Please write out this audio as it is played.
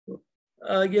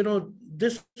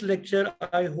this lecture,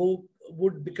 I hope,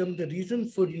 would become the reason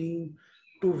for you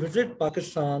to visit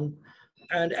Pakistan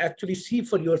and actually see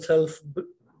for yourself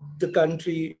the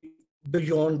country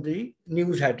beyond the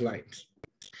news headlines.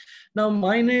 Now,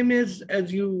 my name is,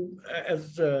 as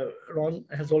Ron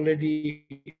has already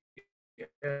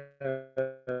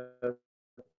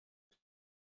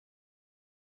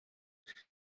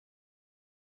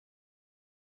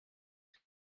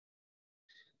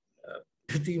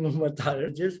Nadeem Omar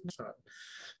Tarar.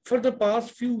 For the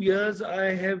past few years,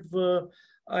 I have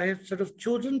sort of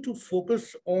chosen to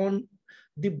focus on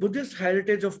the Buddhist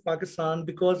heritage of Pakistan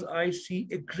because I see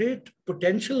a great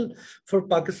potential for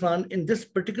Pakistan in this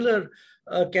particular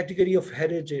category of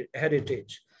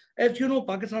heritage. As you know,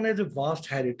 Pakistan has a vast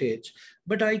heritage,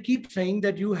 but I keep saying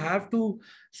that you have to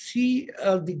see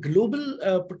the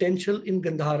global potential in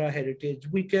Gandhara heritage.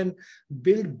 We can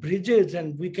build bridges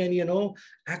and we can,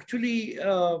 actually,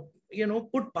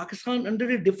 put Pakistan under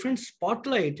a different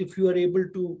spotlight if you are able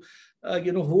to,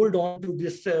 hold on to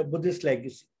this Buddhist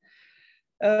legacy.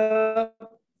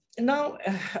 Now,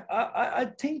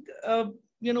 I think,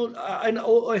 I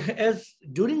know as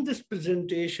during this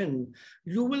presentation,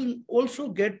 you will also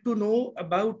get to know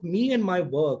about me and my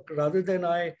work rather than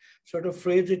I sort of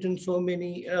phrase it in so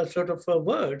many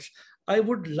words. I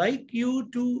would like you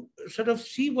to sort of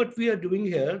see what we are doing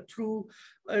here through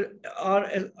our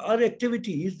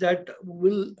activities that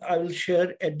I will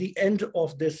share at the end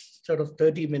of this sort of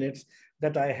 30 minutes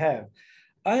that I have.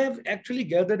 I have actually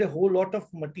gathered a whole lot of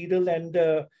material and,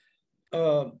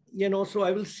 so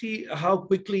I will see how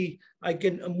quickly I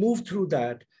can move through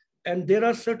that. And there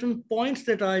are certain points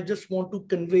that I just want to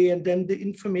convey, and then the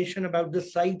information about the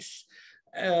sites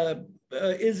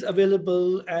is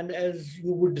available. And as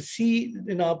you would see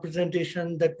in our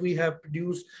presentation that we have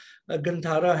produced a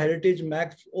Gandhara heritage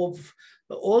map of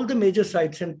all the major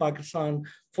sites in Pakistan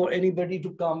for anybody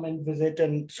to come and visit.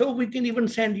 And so we can even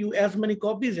send you as many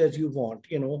copies as you want,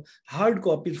 hard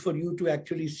copies for you to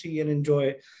actually see and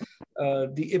enjoy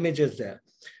the images there.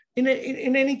 In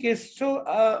any case, so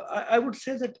I would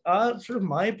say that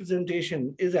my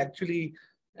presentation is actually,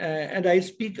 and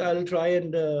I'll try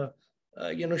and,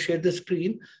 share the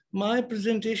screen. My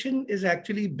presentation is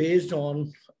actually based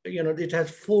on, it has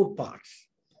 4 parts,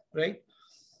 right?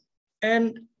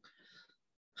 And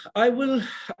I will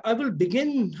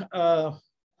begin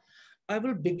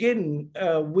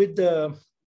with the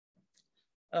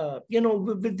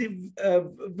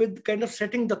with kind of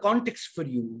setting the context for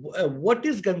you. What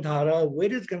is Gandhara?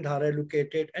 Where is Gandhara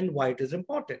located, and why it is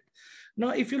important? Now,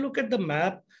 if you look at the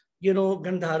map,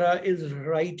 Gandhara is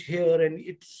right here, and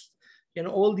it's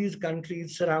all these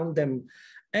countries surround them,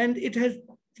 and it has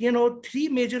 3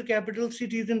 major capital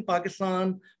cities in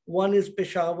Pakistan. One is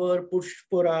Peshawar,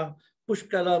 Pushpura,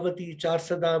 Pushkalavati,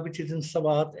 Charsada, which is in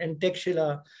Swat, and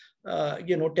Tekshila,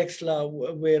 Texla,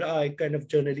 where I kind of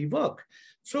generally work.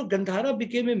 So Gandhara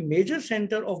became a major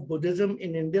center of Buddhism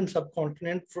in Indian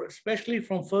subcontinent, especially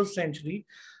from 1st century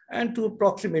and to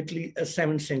approximately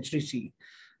 7th century CE.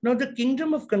 Now, the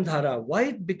kingdom of Gandhara, why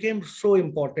it became so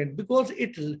important? Because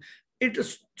it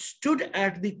stood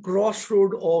at the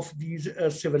crossroad of these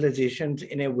civilizations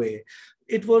in a way.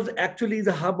 It was actually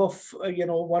the hub of,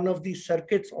 one of the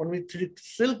circuits on which the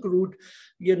Silk Route,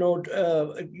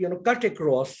 cut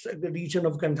across the region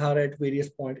of Gandhara at various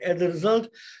points. As a result,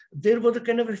 there was a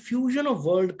kind of a fusion of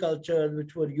world cultures,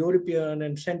 which were European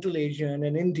and Central Asian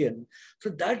and Indian. So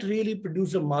that really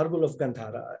produced a marvel of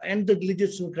Gandhara and the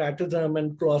religious syncretism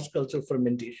and cross-cultural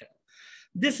fermentation.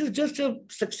 This is just a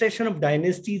succession of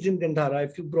dynasties in Gandhara.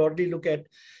 If you broadly look at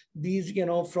these,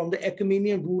 from the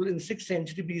Achaemenian rule in 6th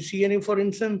century BC. And if, for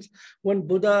instance, when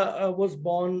Buddha was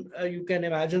born, you can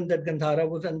imagine that Gandhara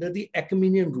was under the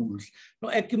Achaemenian rules. Now,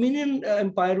 Achaemenian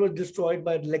empire was destroyed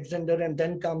by Alexander, and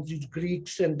then comes these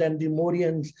Greeks, and then the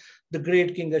Mauryans, the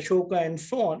great King Ashoka, and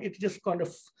so on. It just kind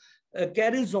of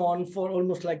carries on for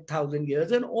almost like 1,000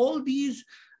 years. And all these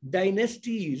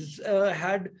dynasties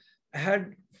had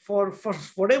for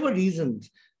whatever reasons,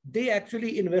 they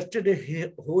actually invested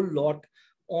a whole lot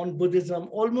on Buddhism,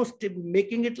 almost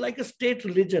making it like a state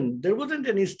religion. There wasn't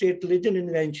any state religion in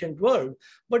the ancient world,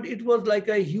 but it was like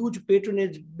a huge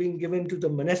patronage being given to the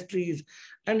monasteries.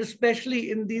 And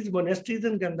especially in these monasteries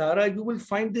in Gandhara, you will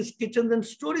find these kitchens and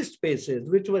storage spaces,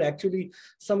 which were actually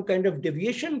some kind of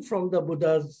deviation from the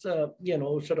Buddha's,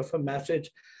 sort of a message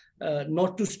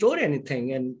not to store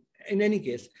anything. And in any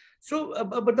case, So,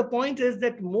 but the point is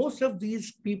that most of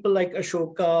these people like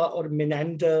Ashoka or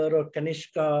Menander or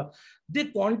Kanishka, they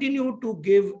continue to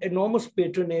give enormous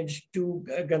patronage to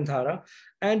Gandhara,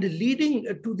 and leading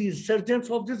to the resurgence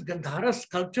of this Gandhara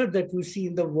sculpture that we see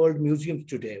in the world museums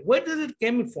today. Where does it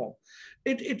came from?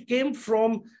 It came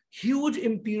from huge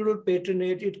imperial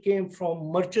patronage, it came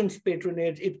from merchants'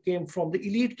 patronage, it came from the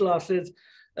elite classes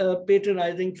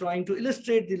patronizing, trying to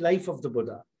illustrate the life of the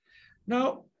Buddha.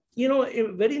 Now,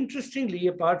 very interestingly,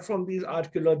 apart from these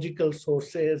archaeological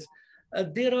sources,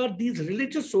 there are these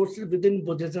religious sources within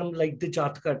Buddhism, like the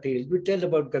Jataka tales, which tell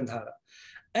about Gandhara.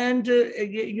 And,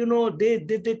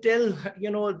 they tell,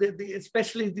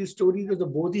 especially the stories of the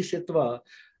Bodhisattva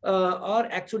are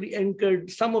actually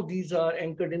anchored. Some of these are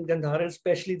anchored in Gandhara,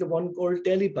 especially the one called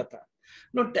Telipata.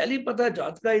 Now, Telipata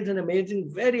Jataka is an amazing,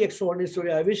 very extraordinary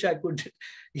story. I wish I could,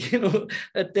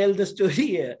 tell the story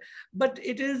here. But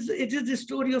it is the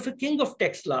story of a king of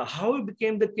Texla, how he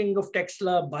became the king of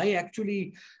Texla by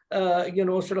actually,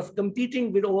 sort of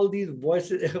competing with all these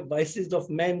vices of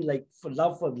men, like for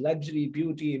love for luxury,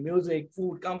 beauty, music,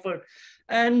 food, comfort,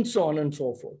 and so on and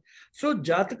so forth. So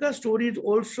Jataka stories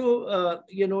also,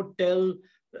 tell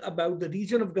about the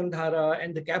region of Gandhara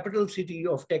and the capital city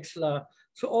of Texla.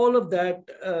 So all of that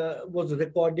was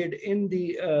recorded in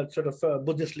the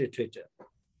Buddhist literature.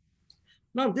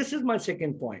 Now, this is my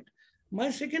second point.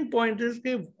 My second point is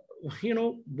that,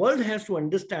 world has to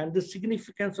understand the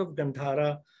significance of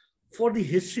Gandhara for the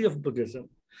history of Buddhism.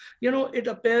 It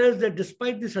appears that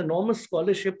despite this enormous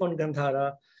scholarship on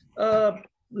Gandhara,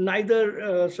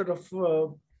 neither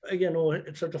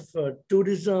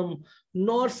tourism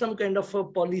nor some kind of a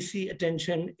policy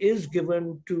attention is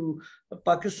given to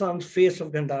Pakistan's face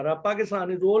of Gandhara.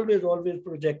 Pakistan is always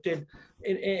projected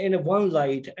in a one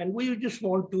light, and we just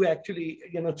want to actually,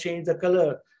 change the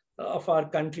color of our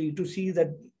country to see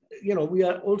that, we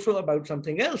are also about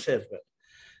something else as well.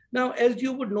 Now, as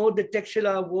you would know, the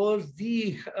Takshila was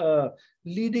the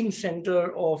leading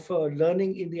center of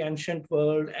learning in the ancient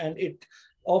world, and it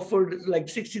offered like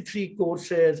 63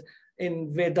 courses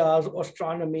in Vedas,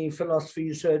 astronomy,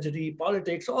 philosophy, surgery,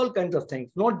 politics, all kinds of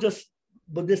things, not just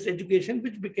Buddhist education,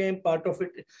 which became part of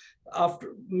it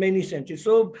after many centuries.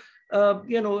 So,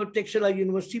 Takshila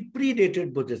University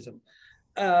predated Buddhism.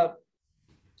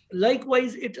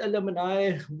 Likewise, its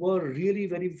alumni were really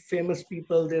very famous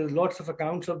people. There's lots of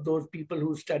accounts of those people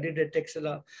who studied at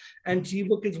Texila. And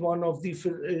Jivak is one of the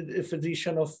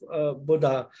physician of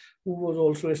Buddha, who was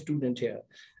also a student here.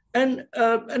 And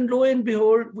lo and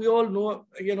behold, we all know,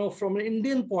 from an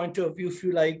Indian point of view, if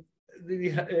you like,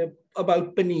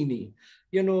 about Panini,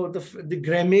 the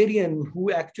grammarian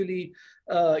who actually,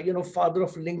 father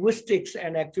of linguistics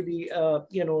and actually,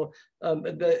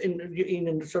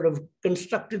 in sort of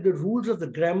constructed the rules of the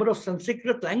grammar of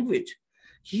Sanskrit language.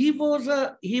 He was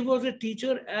a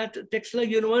teacher at Texla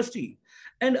University.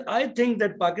 And I think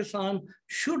that Pakistan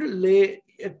should lay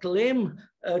a claim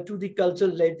to the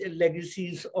cultural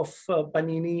legacies of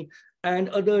Panini and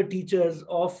other teachers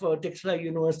of Texla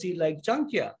University like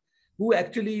Chanakya, who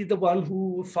actually the one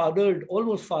who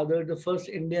almost fathered the first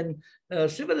Indian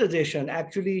civilization.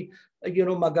 Actually,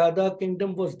 Magadha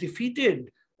kingdom was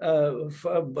defeated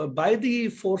by the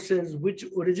forces which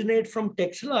originate from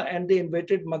Texla, and they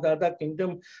invaded Magadha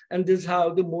kingdom, and this is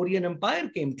how the Mauryan Empire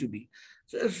came to be.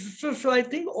 So I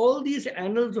think all these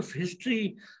annals of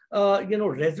history,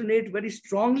 resonate very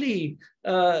strongly,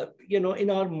 in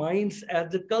our minds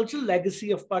as the cultural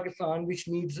legacy of Pakistan, which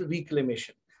needs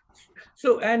reclamation.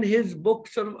 So, and his book,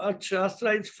 sort of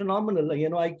Arthashastra, is phenomenal.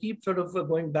 I keep sort of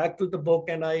going back to the book,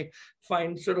 and I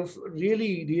find sort of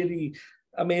really, really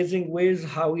amazing ways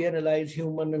how he analyzes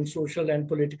human and social and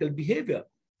political behavior.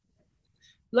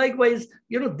 Likewise,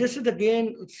 this is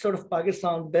again sort of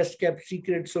Pakistan's best kept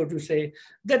secret, so to say,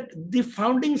 that the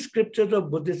founding scriptures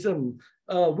of Buddhism,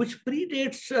 which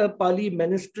predates Pali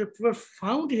manuscripts, were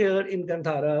found here in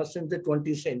Gandhara since the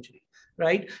 20th century,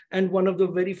 right? And one of the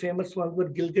very famous ones were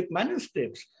Gilgit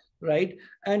manuscripts, right?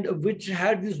 And which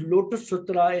had this Lotus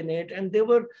Sutra in it, and they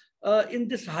were in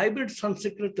this hybrid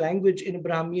Sanskrit language in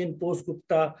Brahmi and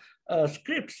post-Gupta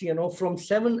scripts, from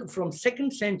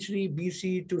 2nd century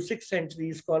BC to 6th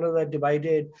century. Scholars are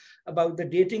divided about the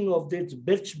dating of these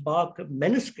birch bark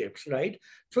manuscripts, right?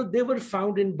 So they were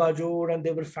found in Bajor and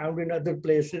they were found in other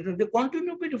places, and they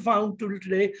continue to be found till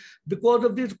today because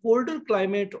of this colder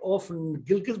climate of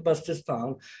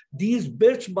Gilgit-Baltistan. These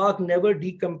birch bark never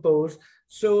decompose.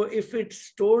 So if it's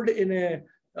stored in a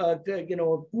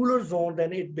cooler zone,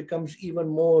 then it becomes even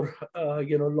more,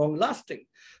 long lasting.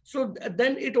 So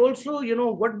then it also,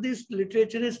 what this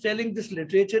literature is telling these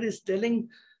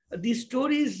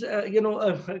stories,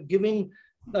 giving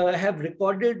have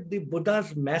recorded the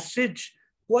Buddha's message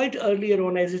quite earlier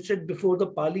on, as I said before, the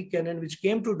Pali Canon, which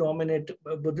came to dominate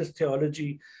Buddhist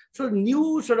theology. So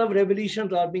new sort of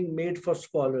revelations are being made for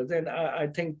scholars, and I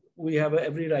think we have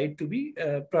every right to be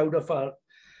proud of our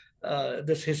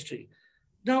this history.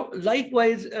 Now,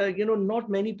 likewise, not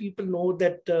many people know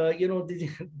that,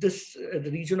 this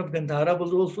the region of Gandhara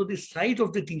was also the site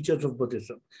of the teachers of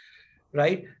Buddhism,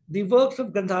 right? The works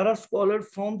of Gandhara scholars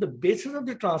form the basis of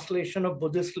the translation of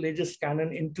Buddhist religious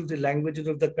canon into the languages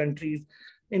of the countries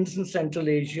in Central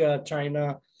Asia,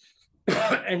 China,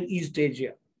 and East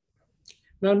Asia.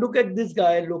 Now look at this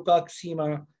guy, Lokak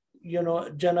Sima,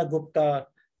 Jana Gupta,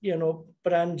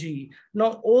 Pranji.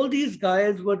 Now all these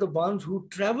guys were the ones who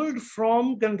traveled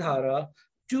from Gandhara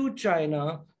to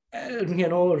China,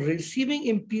 receiving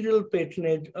imperial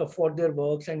patronage for their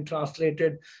works and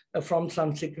translated from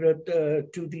Sanskrit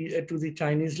to the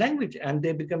Chinese language, and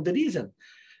they become the reason.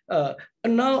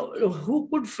 And now, who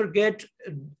could forget,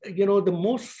 the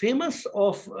most famous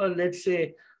of, let's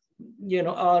say,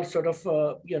 our sort of,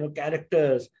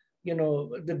 characters,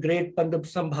 the great Pandit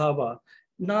Sambhava.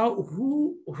 Now,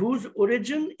 whose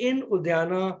origin in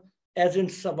Udayana, as in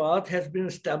Savat, has been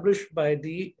established by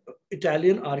the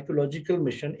Italian archaeological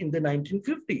mission in the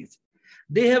 1950s.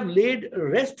 They have laid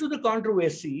rest to the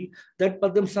controversy that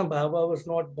Padam Sambhava was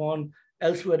not born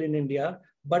elsewhere in India,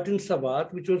 but in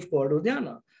Savat, which was called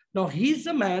Udayana. Now, he's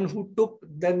the man who took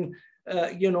then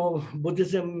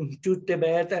Buddhism to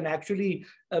Tibet, and actually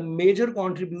a major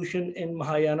contribution in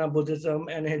Mahayana Buddhism,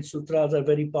 and his sutras are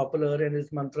very popular, and his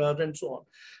mantras and so on.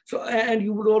 So, and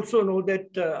you would also know that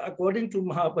according to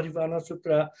Mahaparivana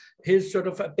Sutra, his sort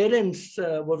of appearance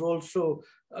was also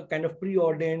kind of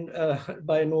preordained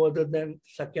by no other than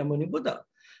Sakyamuni Buddha.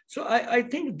 So I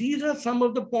think these are some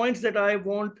of the points that I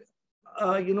want,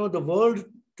 the world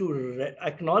to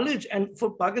acknowledge, and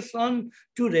for Pakistan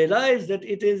to realize that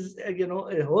it is, a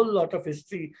whole lot of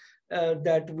history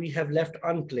that we have left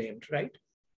unclaimed, right?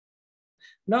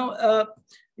 Now,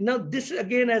 this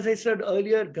again, as I said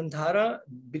earlier, Gandhara,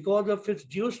 because of its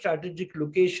geostrategic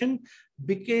location,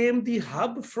 became the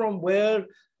hub from where,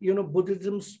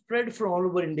 Buddhism spread from all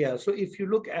over India. So if you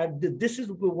look at this is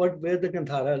where the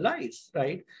Gandhara lies,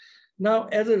 right? Now,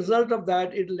 as a result of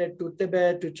that, it led to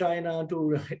Tibet, to China,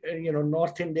 to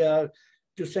North India,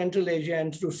 to Central Asia,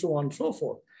 and to so on and so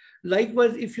forth.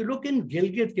 Likewise, if you look in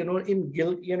Gilgit,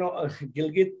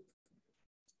 Gilgit,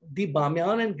 the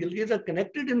Bamyan and Gilgit are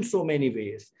connected in so many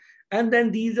ways. And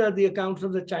then these are the accounts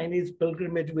of the Chinese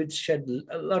pilgrimage, which shed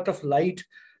a lot of light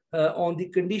on the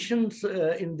conditions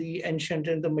in the ancient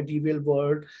and the medieval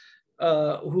world.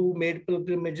 Who made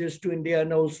pilgrimages to India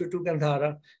and also to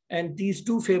Gandhara. And these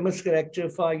two famous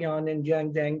characters, Fa Yan and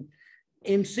Jiang Dang,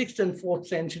 in 6th and 4th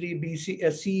century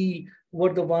CE,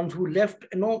 were the ones who left,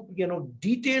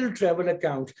 detailed travel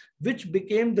accounts, which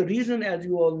became the reason, as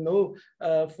you all know,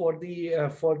 for the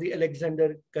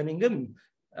Alexander Cunningham,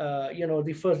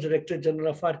 the first Director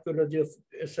General of Archaeology of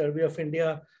Survey of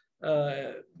India.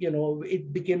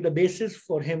 It became the basis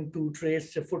for him to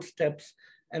trace the footsteps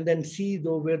and then see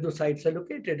where the sites are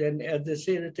located. And as they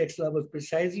say, the Texla was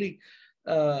precisely,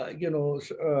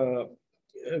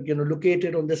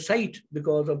 located on the site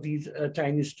because of these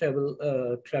Chinese travel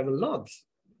logs.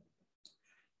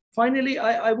 Finally,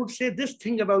 I would say this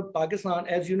thing about Pakistan,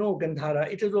 as you know,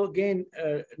 Gandhara, it is again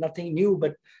nothing new,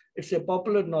 but it's a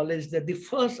popular knowledge that the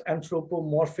first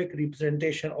anthropomorphic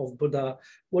representation of Buddha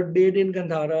was made in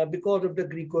Gandhara because of the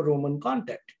Greco-Roman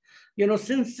contact.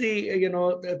 Since the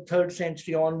 3rd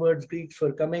century onwards, Greeks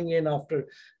were coming in after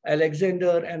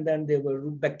Alexander, and then there were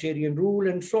Bactrian rule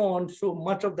and so on. So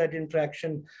much of that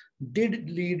interaction did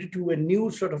lead to a new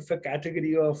sort of a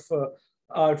category of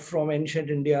art from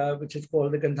ancient India, which is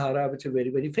called the Gandhara, which is very,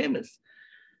 very famous.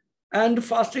 And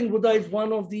fasting Buddha is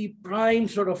one of the prime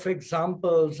sort of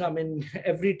examples. I mean,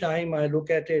 every time I look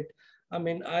at it, I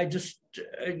mean, I just,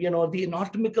 the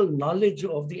anatomical knowledge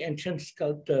of the ancient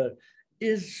sculptor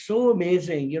is so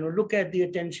amazing. Look at the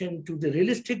attention to the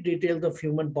realistic details of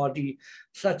human body,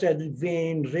 such as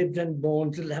vein, ribs, and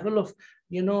bones. The level of,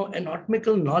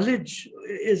 anatomical knowledge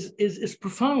is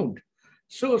profound.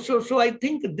 So I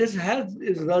think this has a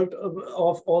result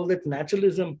of all that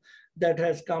naturalism that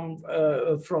has come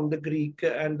from the Greek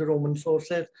and the Roman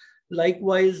sources.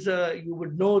 Likewise, you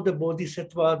would know the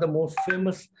Bodhisattva, the most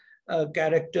famous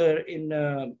character in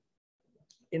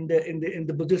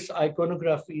the Buddhist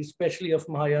iconography, especially of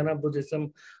Mahayana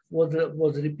Buddhism,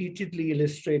 was repeatedly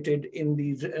illustrated in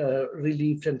these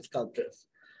reliefs and sculptures.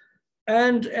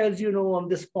 And as you know, on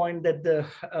this point, that the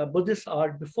Buddhist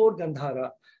art before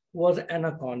Gandhara was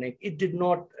anachronic. It did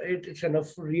not, it kind of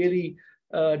really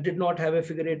did not have a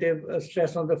figurative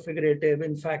stress on the figurative.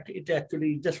 In fact, it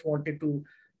actually just wanted to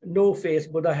no face.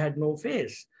 Buddha had no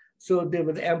face. So there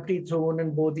was empty throne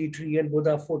and Bodhi tree and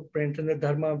Buddha footprint and the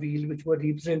Dharma wheel, which were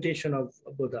representation of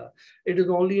Buddha. It is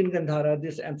only in Gandhara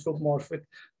this anthropomorphic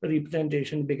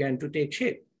representation began to take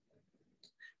shape.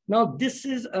 Now, this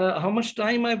is how much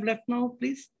time I've left now,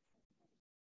 please?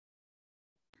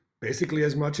 Basically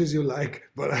as much as you like,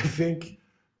 but I think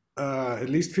at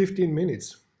least 15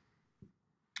 minutes.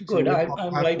 Good. So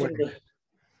I'm writing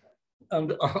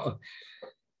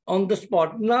on the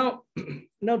spot. Now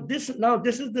this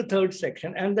is the third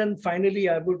section. And then finally,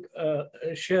 I would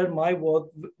share my work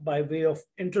by way of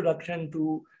introduction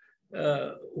to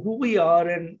who we are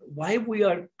and why we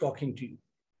are talking to you.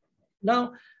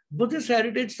 Now, Buddhist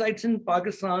heritage sites in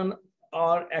Pakistan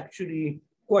are actually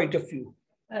quite a few.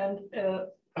 And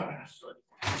sorry.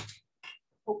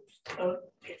 Oops.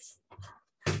 Yes.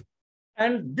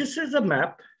 And this is a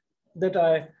map that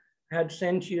I had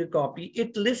sent you a copy.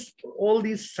 It lists all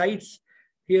these sites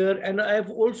here. And I've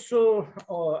also,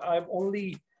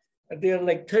 there are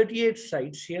like 38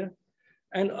 sites here.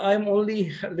 And I'm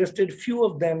only listed few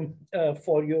of them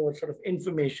for your sort of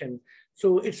information.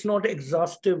 So it's not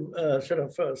exhaustive sort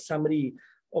of summary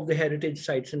of the heritage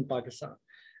sites in Pakistan.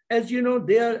 As you know,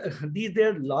 they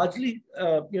are largely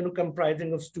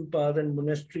comprising of stupas and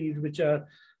monasteries, which are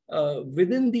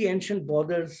within the ancient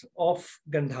borders of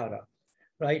Gandhara,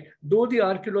 right? Though the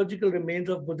archaeological remains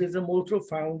of Buddhism also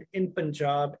found in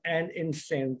Punjab and in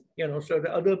Sindh, so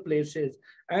the other places,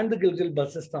 and the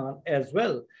Gilgit-Baltistan as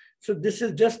well. So this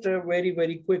is just a very,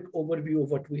 very quick overview of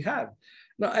what we have.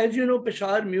 Now, as you know,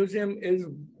 Peshawar Museum is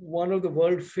one of the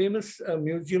world famous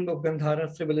museums of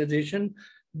Gandhara civilization,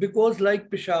 because like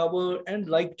Peshawar and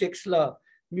like Texla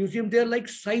Museum, they're like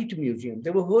site museums.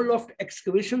 There were a whole lot of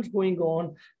excavations going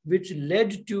on, which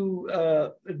led to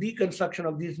the construction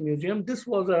of these museums. This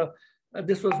was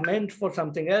meant for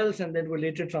something else, and then were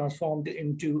later transformed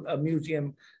into a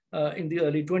museum in the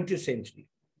early 20th century.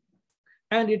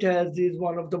 And it has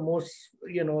one of the most,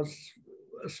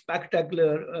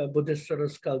 spectacular Buddhist sort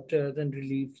of sculptures and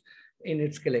reliefs in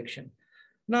its collection.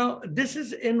 Now, this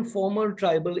is in former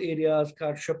tribal areas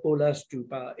called Shapola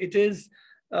Stupa. It is,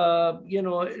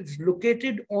 it's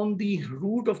located on the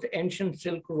route of the ancient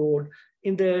Silk Road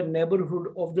in the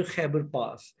neighborhood of the Khyber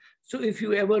Pass. So if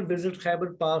you ever visit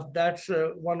Khyber Pass, that's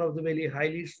one of the very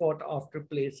highly sought after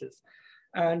places.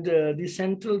 And the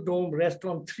central dome rests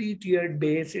on three-tiered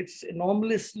base. It's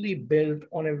enormously built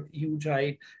on a huge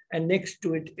height, and next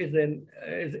to it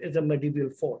is a medieval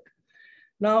fort.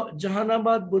 Now,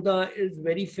 Jahanabad Buddha is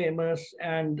very famous,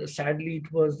 and sadly,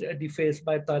 it was defaced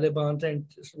by Taliban and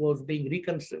was being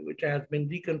reconstructed, which has been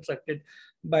reconstructed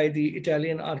by the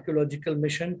Italian Archaeological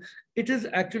Mission. It is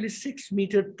actually 6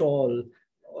 meters tall.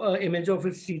 Image of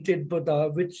a seated Buddha,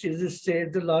 which is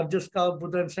said the largest carved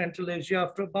Buddha in Central Asia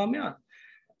after Bamyan.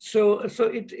 So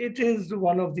it is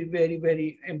one of the very,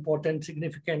 very important,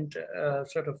 significant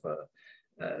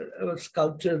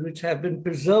sculptures which have been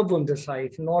preserved on the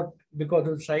site, not because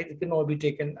of the site, it cannot be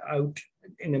taken out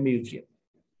in a museum.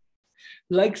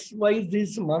 Likewise,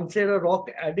 these Mansehra rock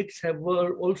adits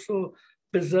were also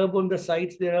preserved on the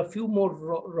site. There are a few more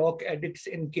rock adits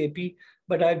in KP,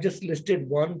 but I've just listed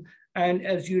one. And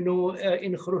as you know,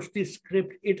 in Khrushti's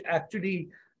script, it actually,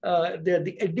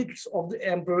 the edicts of the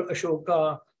Emperor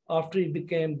Ashoka after he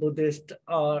became Buddhist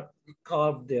are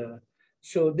carved there.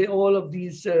 So all of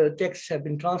these texts have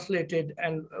been translated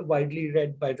and widely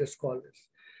read by the scholars.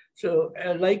 So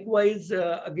likewise,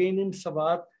 again in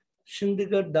Swat,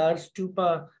 Shindigarh Dar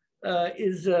Stupa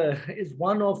is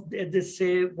one of, they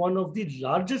say, one of the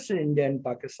largest in India and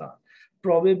Pakistan.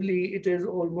 Probably it is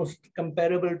almost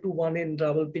comparable to one in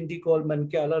Rawalpindi called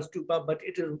Mankyala Stupa, but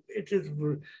it is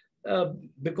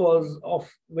because of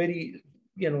very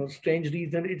strange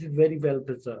reason, it is very well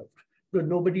preserved. So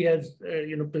nobody has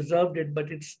preserved it, but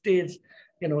it stays.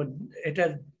 It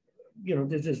has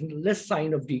this is less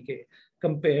sign of decay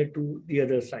compared to the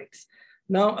other sites.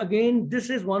 Now again, this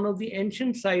is one of the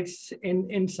ancient sites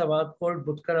in Swat called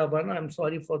Butkaravan. I'm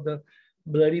sorry for the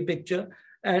blurry picture.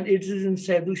 And it is in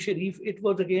Saidu Sharif. It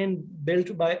was again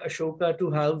built by Ashoka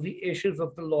to house the ashes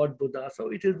of the Lord Buddha.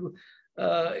 So it is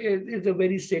a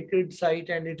very sacred site,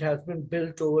 and it has been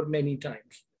built over many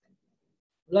times.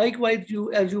 Likewise,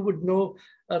 as you would know,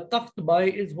 Takht Bai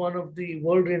is one of the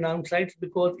world-renowned sites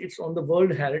because it's on the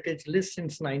World Heritage List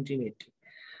since 1980.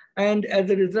 And as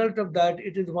a result of that,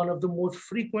 it is one of the most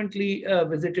frequently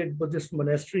visited Buddhist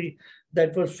monastery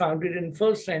that was founded in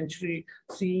 1st century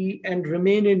CE and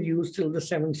remained in use till the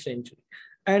 7th century.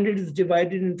 And it is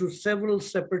divided into several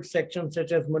separate sections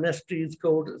such as monasteries,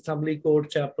 court, assembly court,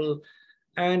 chapel,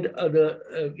 and other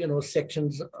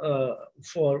sections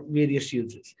for various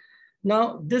uses.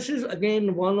 Now, this is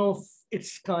again one of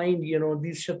its kind,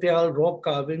 these Shatyal rock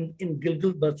carving in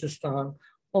Gilgit-Baltistan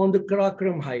on the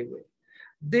Karakoram Highway.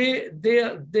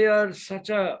 They are such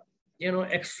a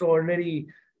extraordinary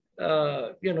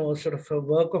sort of a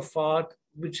work of art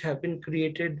which have been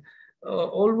created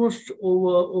almost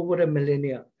over a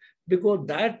millennia, because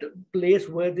that place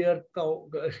where they are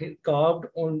carved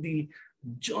on the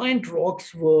giant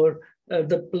rocks were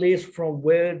the place from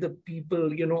where the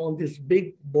people, on these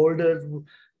big boulders,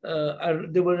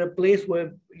 they were a place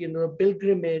where,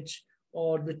 pilgrimage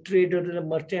or the trader and the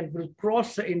merchant will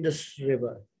cross the Indus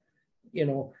River, you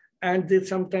know, and they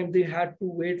sometimes they had to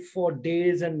wait for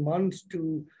days and months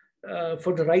to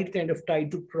for the right kind of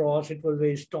tide to cross. It was a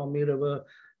very stormy river,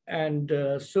 and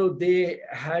so they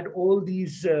had all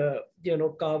these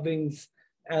carvings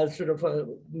as sort of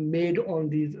made on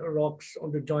these rocks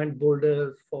on the joint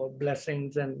boulders for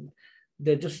blessings, and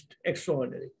they're just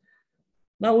extraordinary.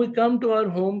 Now we come to our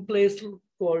home place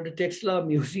called the Texla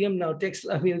Museum. Now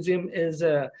Texla Museum is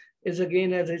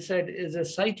again, as I said, is a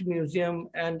site museum,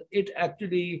 and it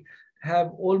actually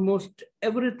have almost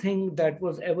everything that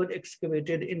was ever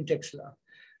excavated in Texla.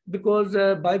 Because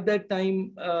by that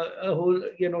time, a whole,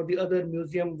 the other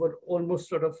museum were almost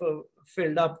sort of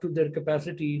filled up to their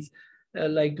capacities,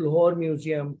 like Lahore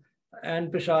Museum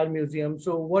and Peshawar Museum.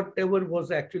 So whatever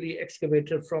was actually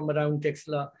excavated from around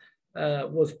Texla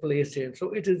was placed in.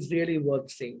 So it is really worth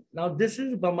seeing. Now, this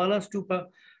is Bamala Stupa.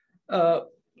 Uh,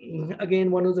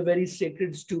 Again, one of the very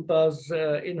sacred stupas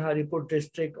in Haripur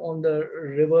district on the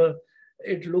river.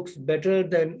 It looks better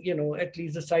than, at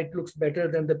least the site looks better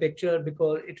than the picture,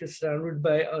 because it is surrounded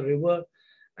by a river.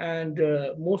 And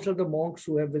most of the monks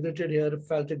who have visited here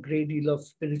felt a great deal of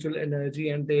spiritual energy,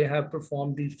 and they have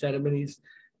performed these ceremonies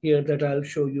here that I'll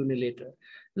show you later.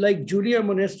 Like Julia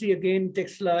Monastery, again,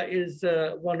 Texla is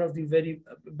one of the very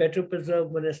better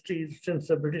preserved monasteries since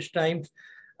the British times.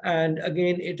 And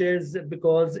again, it is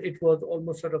because it was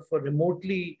almost sort of a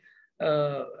remotely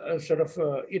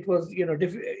it was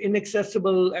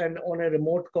inaccessible and on a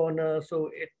remote corner, so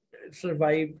it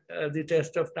survived the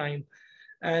test of time.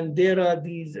 And there are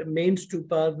these main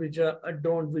stupas which are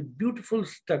adorned with beautiful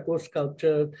stucco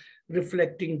sculpture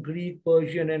reflecting Greek,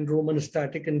 Persian, and Roman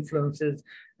static influences.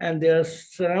 And they are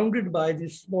surrounded by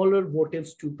these smaller votive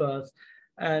stupas.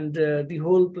 And the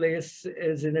whole place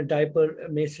is in a diaper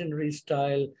masonry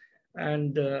style.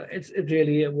 And it's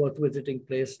really a worth visiting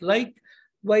place.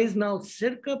 Likewise, now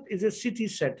Sirkap is a city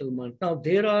settlement. Now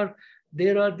there are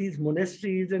these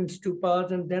monasteries and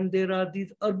stupas, and then there are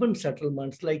these urban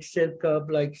settlements like Sirkap,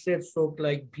 like Sirsok,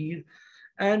 like Bir.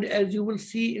 And as you will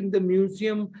see in the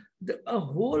museum, a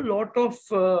whole lot of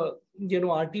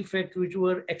artifacts which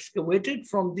were excavated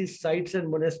from these sites and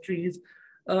monasteries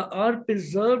are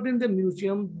preserved in the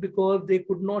museum because they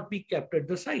could not be kept at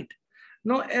the site.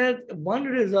 Now, as one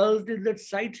result is that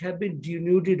sites have been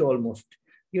denuded almost.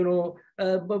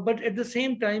 But at the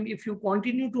same time, if you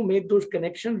continue to make those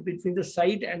connections between the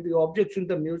site and the objects in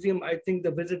the museum, I think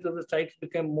the visit of the sites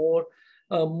become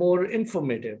more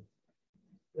informative,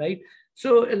 right?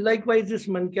 So likewise, this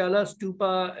Mankyala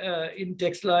stupa in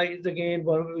Texla is again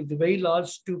one of the very large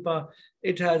stupa.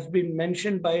 It has been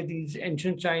mentioned by these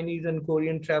ancient Chinese and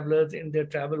Korean travelers in their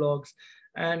travelogues,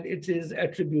 and it is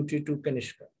attributed to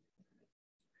Kanishka.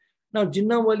 Now,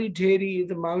 Jinnawali Dheri,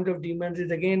 the Mount of Demons,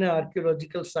 is again an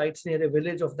archaeological site near a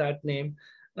village of that name.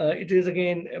 It is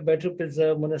again a better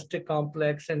preserved monastic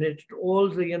complex, and it all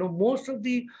the, most of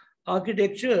the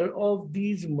architecture of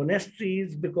these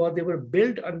monasteries, because they were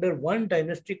built under one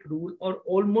dynastic rule, are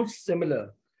almost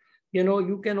similar.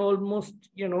 You can almost,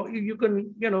 you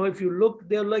can, if you look,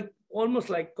 they're like almost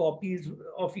like copies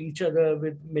of each other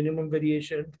with minimum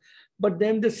variation. But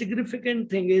then the significant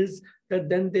thing is that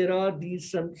then there are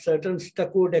these certain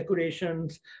stucco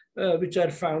decorations which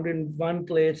are found in one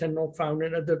place and not found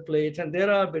in other place. And there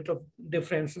are a bit of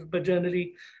differences, but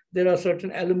generally there are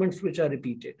certain elements which are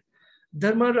repeated.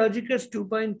 Dharmarajika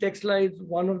stupa in Texla is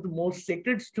one of the most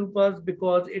sacred stupas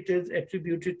because it is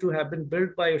attributed to have been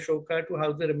built by Ashoka to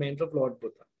house the remains of Lord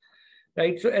Buddha.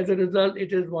 Right. So as a result,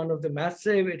 it is one of the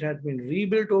massive, it has been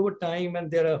rebuilt over time, and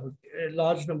there are a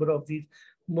large number of these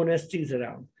monasteries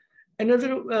around.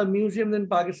 Another museum in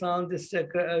Pakistan, this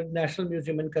National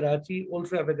Museum in Karachi,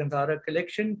 also have a Gandhara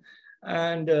collection,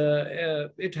 and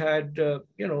it had,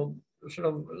 sort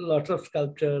of lots of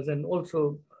sculptures and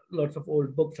also lots of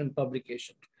old books and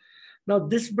publications. Now,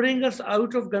 this brings us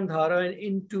out of Gandhara and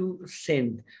into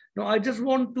Sindh. Now, I just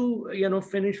want to,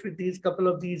 finish with these couple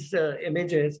of these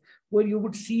images where you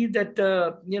would see that,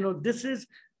 this is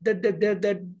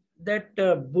that that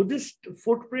Buddhist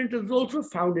footprint is also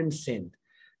found in Sindh.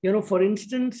 For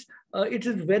instance, it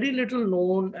is very little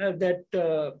known that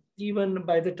even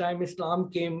by the time Islam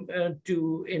came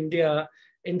to India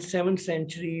in 7th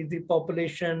century, the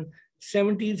population,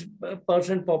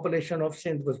 70% population of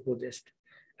Sindh was Buddhist.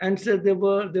 And so they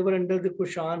were under the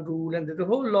Kushan rule, and there's a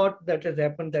whole lot that has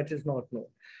happened that is not known.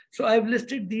 So I've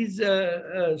listed these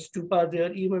stupas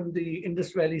there. Even the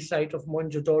Indus Valley site of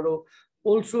Mohenjo-daro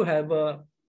also have a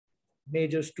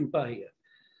major stupa here.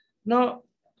 Now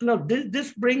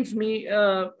this brings me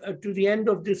to the end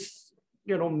of this,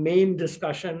 main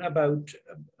discussion about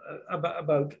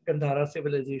Gandhara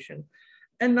civilization.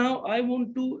 And now I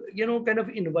want to, kind of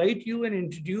invite you and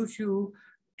introduce you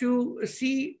to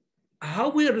see how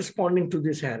we are responding to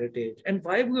this heritage and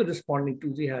why we are responding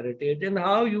to the heritage, and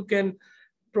how you can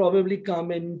probably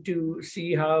come in to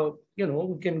see how,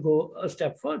 we can go a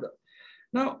step further.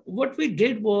 Now, what we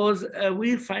did was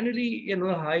we finally,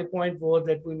 the high point was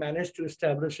that we managed to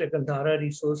establish a Gandhara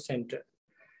Resource Center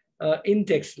in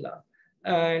Texla.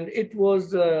 And it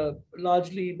was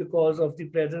largely because of the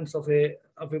presence of a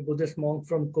Buddhist monk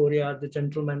from Korea. The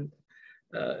gentleman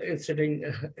is sitting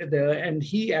there. And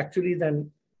he actually then,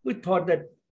 we thought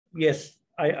that, yes,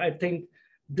 I think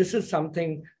this is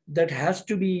something that has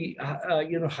to be,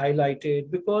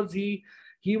 highlighted, because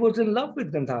he was in love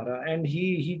with Gandhara, and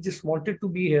he just wanted to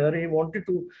be here. He wanted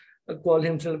to call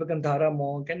himself a Gandhara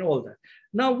monk and all that.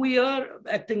 Now we are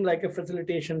acting like a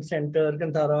facilitation center,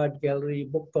 Gandhara Art Gallery,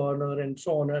 book corner, and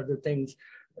so on, other things,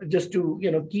 just to,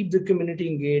 keep the community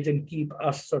engaged and keep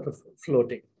us sort of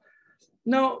floating.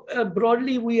 Now,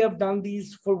 broadly, we have done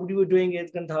these for what we were doing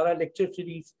is Gandhara lecture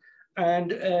series,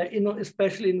 and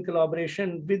especially in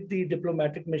collaboration with the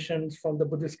diplomatic missions from the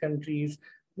Buddhist countries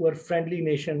who are friendly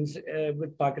nations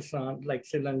with Pakistan, like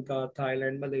Sri Lanka,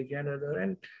 Thailand, Malaysia, and other.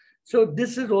 And so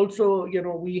this is also,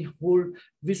 we hold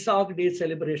Visak Day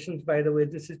celebrations. By the way,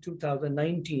 this is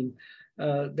 2019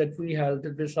 that we held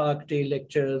the Visak Day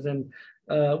lectures, and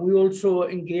we also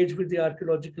engaged with the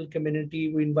archaeological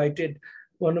community. We invited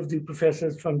one of the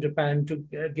professors from Japan to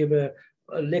give a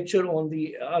lecture on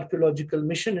the archaeological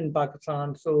mission in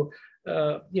Pakistan. So,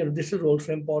 this is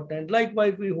also important.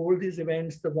 Likewise, we hold these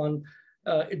events.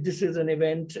 This is an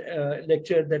event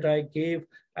lecture that I gave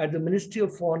at the Ministry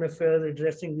of Foreign Affairs,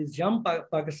 addressing these young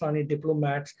Pakistani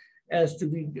diplomats as to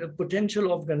the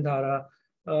potential of Gandhara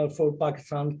for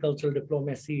Pakistan cultural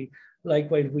diplomacy.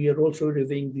 Likewise, we are also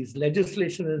reviewing these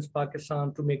legislations in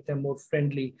Pakistan to make them more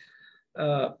friendly.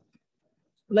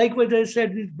 Likewise, I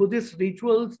said, these Buddhist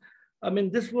rituals,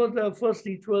 this was the first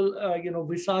ritual,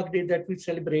 Visak Day that we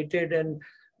celebrated, and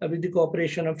with the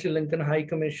cooperation of Sri Lankan High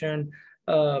Commission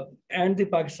and the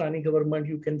Pakistani government.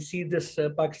 You can see this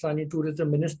Pakistani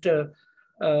tourism minister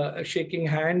shaking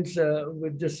hands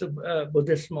with this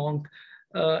Buddhist monk.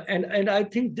 And I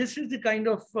think this is the kind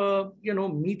of,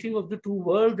 meeting of the two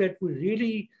worlds that we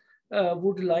really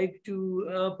would like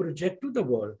to project to the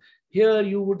world. Here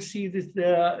you would see this,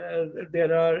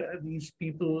 there are these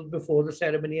people before the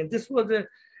ceremony. And this was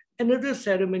another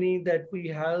ceremony that we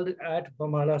held at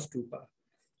Bamala Stupa,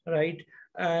 right?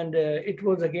 And it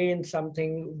was again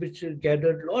something which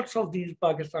gathered lots of these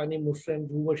Pakistani Muslims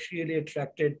who were sheerly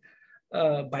attracted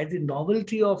by the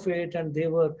novelty of it. And they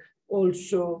were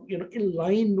also, in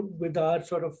line with our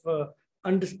sort of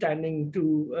understanding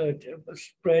to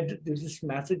spread this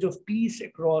message of peace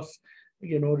across,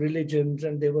 religions.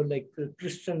 And they were like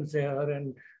Christians there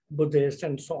and Buddhists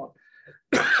and so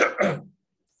on.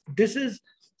 This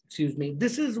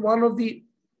is one of the,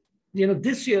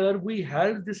 this year we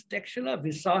held this Texla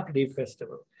Visak Day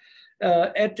festival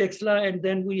at Texla, and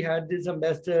then we had these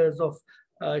ambassadors of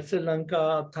Sri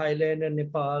Lanka, Thailand, and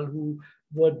Nepal who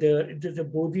were there. There's a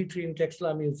Bodhi tree in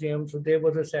Texla Museum, so there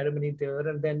was a ceremony there.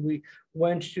 And then we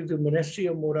went to the Monastery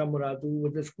of Mora Muradu,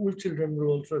 where the school children were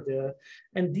also there.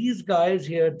 And these guys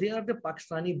here, they are the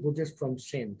Pakistani Buddhists from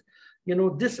Sindh.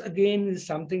 This again is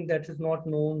something that is not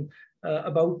known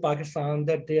about Pakistan,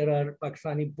 that there are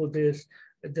Pakistani Buddhists.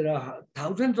 There are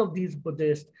thousands of these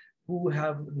Buddhists who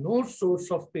have no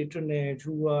source of patronage,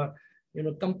 who are,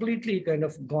 completely kind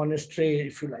of gone astray,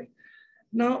 if you like.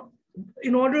 Now,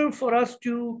 in order for us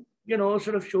to,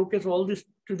 sort of showcase all this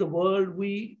to the world,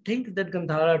 we think that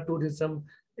Gandhara tourism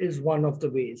is one of the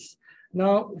ways.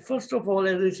 Now, first of all,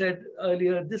 as I said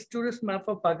earlier, this tourist map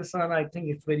of Pakistan, I think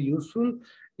it's very useful.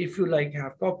 If you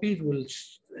have copies, we'll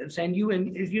send you.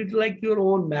 And if you'd like your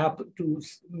own map to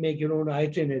make your own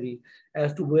itinerary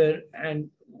as to where and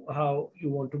how you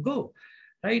want to go.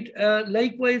 right?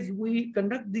 Likewise, we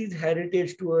conduct these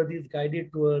heritage tours, these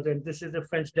guided tours, and this is a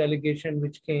French delegation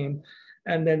which came,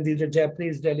 and then there's a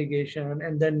Japanese delegation,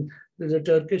 and then there's a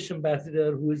Turkish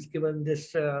ambassador who is given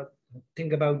this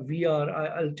thing about VR.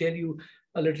 I'll tell you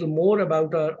a little more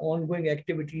about our ongoing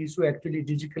activities to actually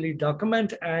digitally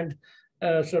document and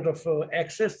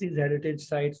access these heritage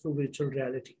sites through virtual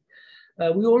reality.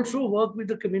 We also work with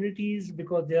the communities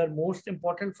because they are most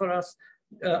important for us.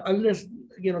 Unless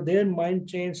their mind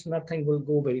change, nothing will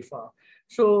go very far.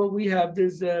 So we have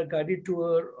this guided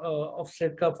tour of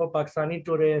Sirka for Pakistani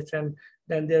tourists, and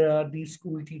then there are these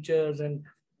school teachers and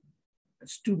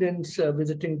students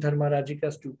visiting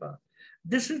Dharmarajika Stupa.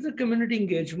 This is the community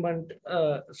engagement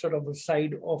a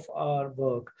side of our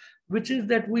work, which is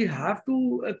that we have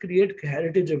to create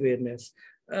heritage awareness.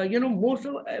 Most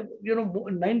of,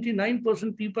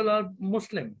 99% people are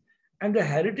Muslim, and the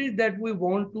heritage that we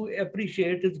want to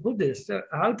appreciate is Buddhist.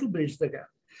 How to bridge the gap?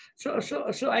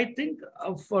 So I think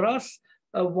for us,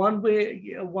 one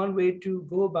way to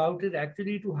go about it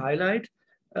actually to highlight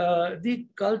the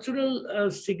cultural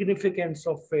significance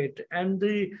of it and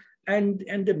the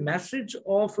message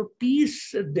of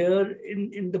peace there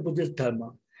in the Buddhist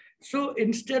Dharma. So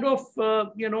instead of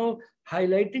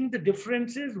highlighting the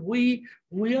differences, we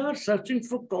are searching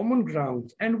for common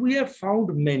grounds, and we have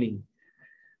found many.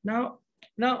 Now,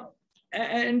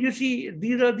 and you see,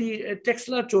 these are the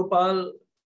Texla Chopal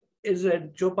is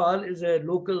a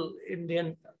local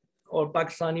Indian or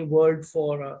Pakistani word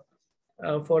for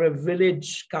a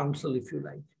village council, if you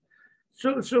like.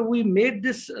 So we made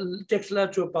this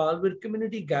Texla Chopal where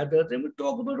community gathers and we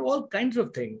talk about all kinds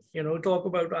of things. We talk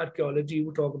about archaeology,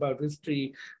 we talk about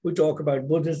history, we talk about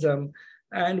Buddhism,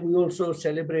 and we also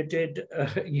celebrated,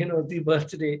 the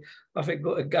birthday of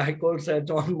a guy called Sir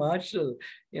John Marshall.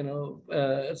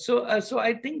 So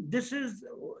I think this is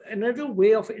another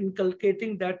way of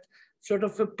inculcating that sort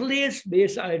of a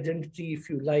place-based identity, if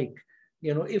you like.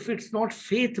 If it's not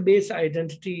faith-based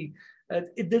identity,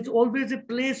 there's always a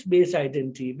place-based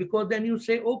identity, because then you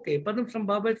say, okay, Padam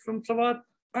Sambhava is from Sawat,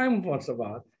 I'm from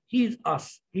Sawat. He's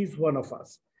us. He's one of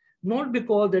us. Not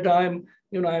because that I'm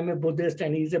a Buddhist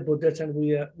and he's a Buddhist and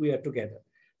we are together.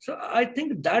 So I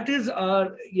think that is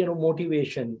our,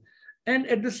 motivation. And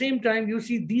at the same time, you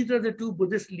see, these are the two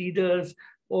Buddhist leaders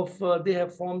they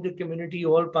have formed a community,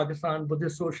 All Pakistan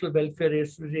Buddhist Social Welfare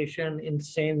Association in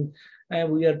Sindh, and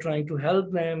we are trying to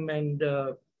help them, and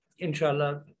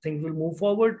inshallah, things will move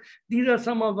forward. These are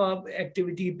some of our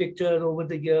activity pictures over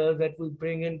the years that we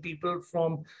bring in people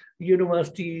from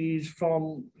universities,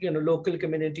 from local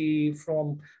community,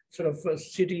 from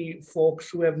city folks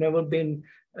who have never been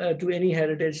to any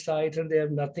heritage sites, and they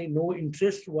have no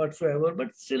interest whatsoever.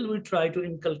 But still, we try to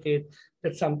inculcate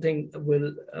that something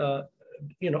will, a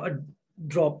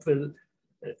drop will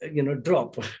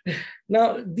drop.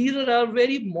 Now, these are our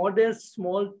very modest,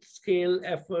 small scale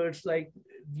efforts like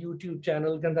YouTube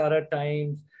channel, Gandhara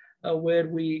Times, where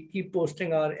we keep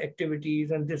posting our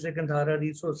activities. And this is a Gandhara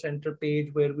Resource Center page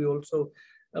where we also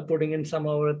are putting in some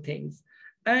of our things.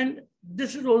 And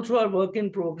this is also our work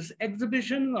in progress,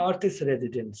 exhibition, artist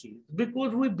residencies,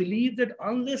 because we believe that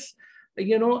unless,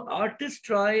 artists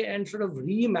try and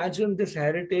reimagine this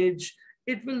heritage,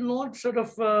 it will not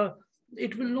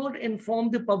it will not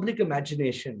inform the public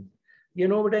imagination. You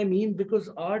know what I mean? Because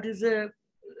art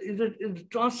it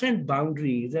transcends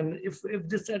boundaries. And if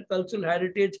this cultural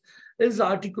heritage is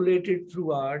articulated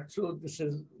through art, so this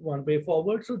is one way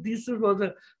forward. So this was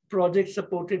a project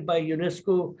supported by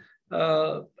UNESCO,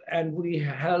 and we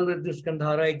held this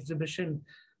Gandhara exhibition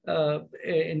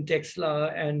in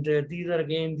Texla. And these are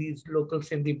again these local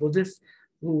Sindhi Buddhists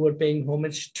who were paying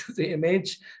homage to the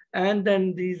image. And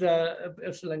then these are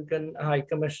Sri Lankan High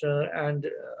Commissioner and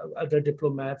other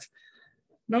diplomats.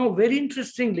 Now, very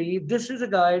interestingly, this is a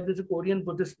Korean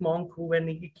Buddhist monk who, when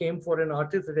he came for an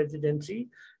artist residency,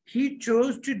 he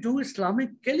chose to do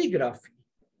Islamic calligraphy.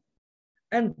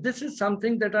 And this is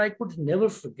something that I could never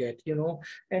forget,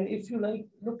 And if you like,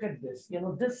 look at this,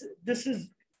 this is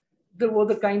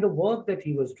the kind of work that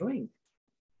he was doing,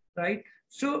 right?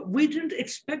 So we didn't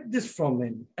expect this from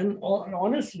him. And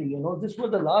honestly, this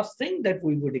was the last thing that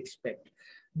we would expect.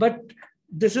 But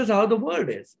this is how the world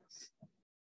is.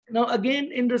 Now,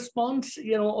 again, in response,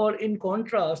 or in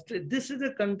contrast, this is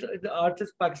the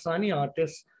artist, Pakistani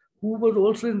artist, who was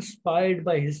also inspired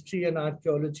by history and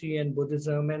archaeology and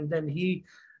Buddhism. And then he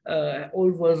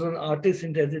was an artist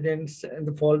in residence in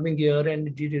the following year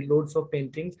and did loads of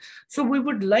paintings. So we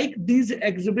would like these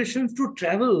exhibitions to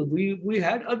travel. We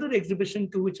had other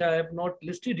exhibitions too, which I have not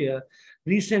listed here.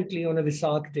 recently on a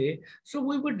Visak day. So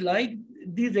we would like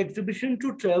these exhibitions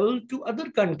to travel to other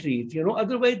countries,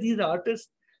 otherwise these artists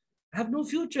have no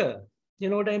future. You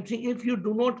know what I'm saying? If you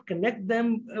do not connect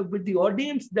them with the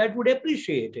audience that would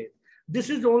appreciate it, this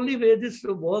is the only way this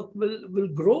work will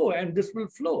grow and this will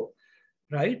flow,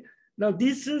 right? Now,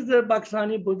 this is the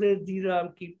Pakistani Buddhists, these I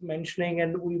keep mentioning,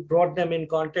 and we brought them in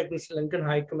contact with Sri Lankan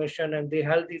High Commission, and they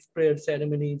held these prayer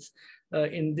ceremonies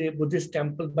in the Buddhist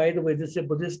temple. By the way, this is a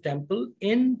Buddhist temple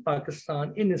in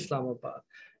Pakistan, in Islamabad.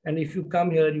 And if you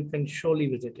come here, you can surely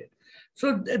visit it.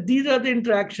 So these are the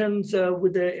interactions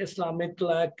with the Islamic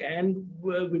clerk and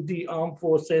with the armed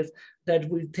forces that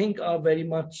we think are very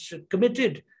much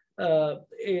committed uh,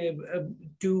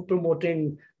 to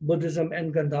promoting Buddhism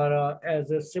and Gandhara as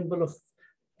a symbol of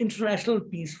international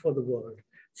peace for the world.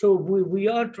 So we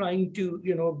are trying to,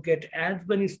 get as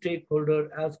many stakeholders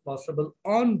as possible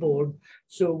on board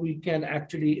so we can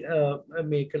actually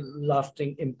make a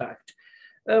lasting impact.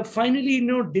 Finally,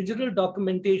 digital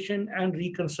documentation and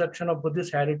reconstruction of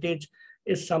Buddhist heritage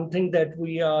is something that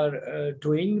we are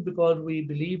doing because we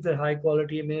believe that high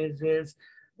quality images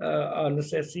are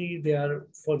necessary. They are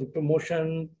for the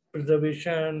promotion,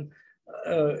 preservation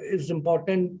is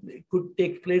important. It could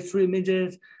take place through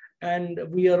images. And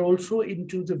we are also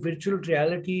into the virtual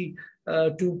reality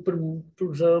to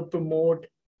preserve, promote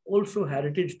also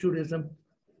heritage tourism,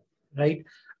 right?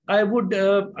 I don't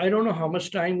know how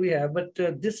much time we have, but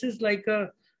this is like a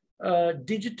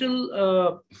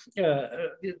digital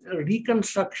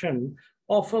reconstruction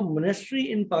of a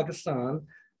monastery in Pakistan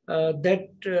that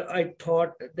I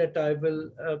thought that I will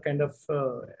kind of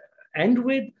end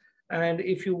with. And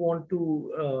if you want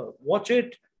to watch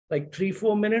it, like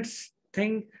 3-4 minutes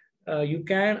thing, you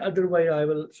can. Otherwise, I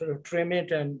will sort of trim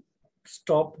it and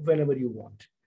stop whenever you want.